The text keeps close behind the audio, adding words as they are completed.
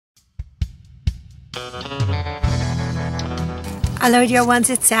Hello, dear ones,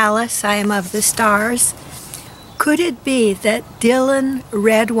 it's Alice. I am of the stars. Could it be that Dylan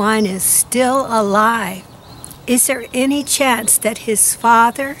Redwine is still alive? Is there any chance that his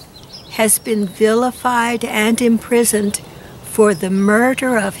father has been vilified and imprisoned for the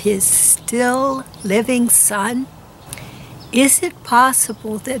murder of his still living son? Is it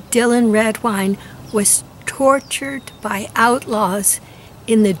possible that Dylan Redwine was tortured by outlaws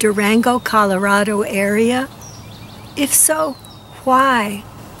in the Durango, Colorado area? If so, why?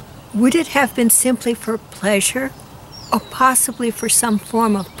 Would it have been simply for pleasure, or possibly for some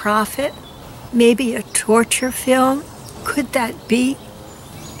form of profit? Maybe a torture film? Could that be?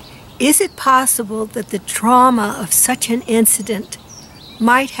 Is it possible that the trauma of such an incident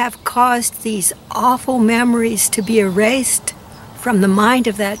might have caused these awful memories to be erased from the mind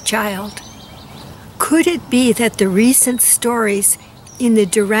of that child? Could it be that the recent stories in the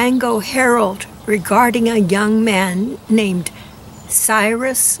Durango Herald regarding a young man named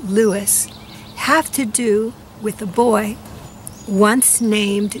Cyrus Lewis have to do with a boy once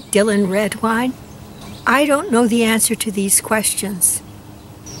named Dylan Redwine? I don't know the answer to these questions.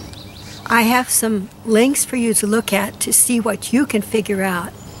 I have some links for you to look at to see what you can figure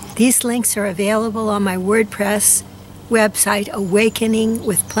out. These links are available on my WordPress website, Awakening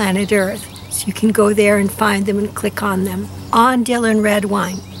with Planet Earth. So you can go there and find them and click on them. On Dylan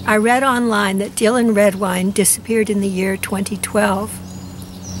Redwine. I read online that Dylan Redwine disappeared in the year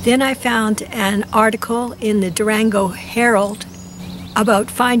 2012. Then I found an article in the Durango Herald about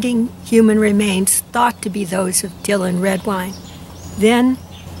finding human remains thought to be those of Dylan Redwine. Then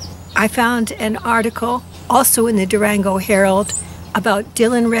I found an article also in the Durango Herald about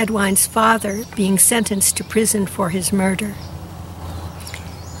Dylan Redwine's father being sentenced to prison for his murder.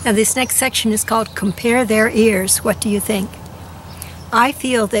 Now this next section is called Compare Their Ears. What do you think? I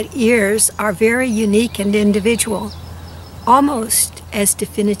feel that ears are very unique and individual, almost as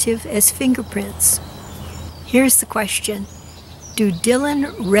definitive as fingerprints. Here's the question. Do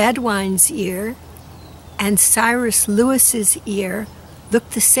Dylan Redwine's ear and Cyrus Lewis's ear look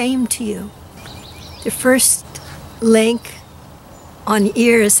the same to you? The first link on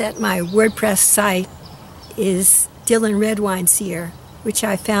ears at my WordPress site is Dylan Redwine's ear, which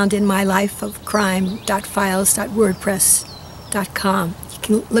I found in mylifeofcrime.files.wordpress.com. You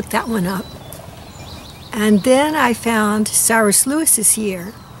can look that one up. And then I found Cyrus Lewis's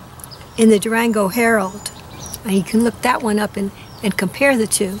ear in the Durango Herald. And you can look that one up and compare the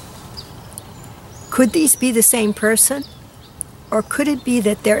two. Could these be the same person? Or could it be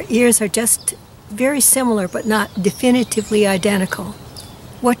that their ears are just very similar but not definitively identical?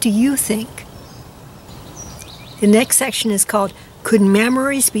 What do you think? The next section is called Could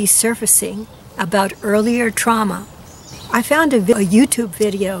Memories Be Surfacing About Earlier Trauma? I found a YouTube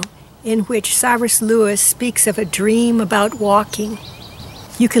video in which Cyrus Lewis speaks of a dream about walking.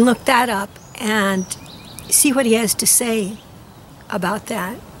 You can look that up and see what he has to say about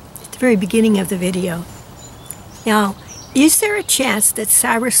that at the very beginning of the video. Now, is there a chance that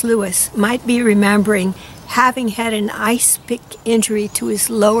Cyrus Lewis might be remembering having had an ice pick injury to his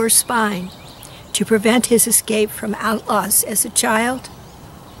lower spine to prevent his escape from outlaws as a child?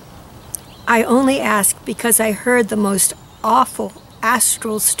 I only ask because I heard the most awful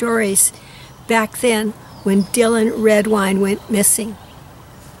astral stories back then when Dylan Redwine went missing.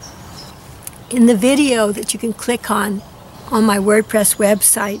 In the video that you can click on my WordPress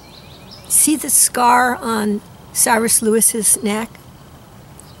website, see the scar on Cyrus Lewis's neck?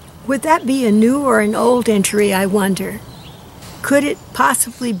 Would that be a new or an old injury, I wonder? Could it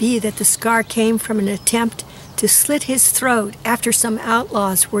possibly be that the scar came from an attempt to slit his throat after some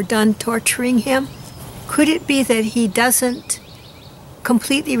outlaws were done torturing him? Could it be that he doesn't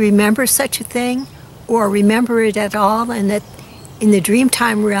completely remember such a thing or remember it at all, and that in the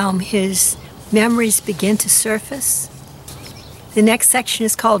Dreamtime realm his memories begin to surface? The next section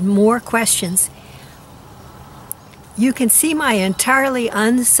is called More Questions. You can see my entirely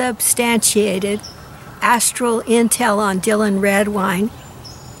unsubstantiated astral intel on Dylan Redwine,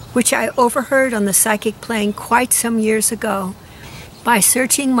 which I overheard on the Psychic Plane quite some years ago, by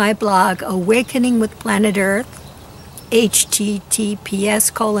searching my blog, Awakening with Planet Earth,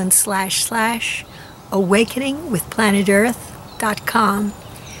 https://awakeningwithplanetearth.com,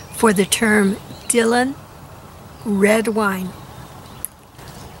 for the term Dylan Redwine.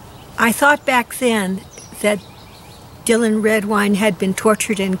 I thought back then that Dylan Redwine had been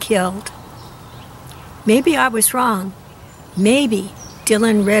tortured and killed. Maybe I was wrong. Maybe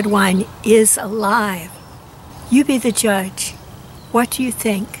Dylan Redwine is alive. You be the judge. What do you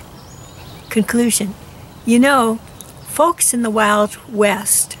think? Conclusion. You know, folks in the Wild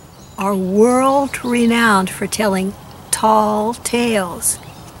West are world-renowned for telling tall tales.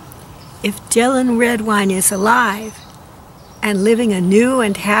 If Dylan Redwine is alive and living a new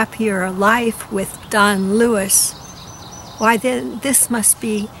and happier life with Don Lewis, why then this must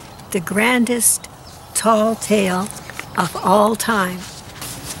be the grandest tall tale of all time.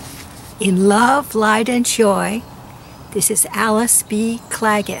 In love, light, and joy, this is Alice B.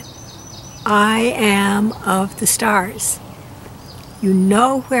 Clagett. I am of the stars. You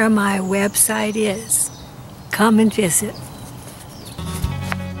know where my website is. Come and visit.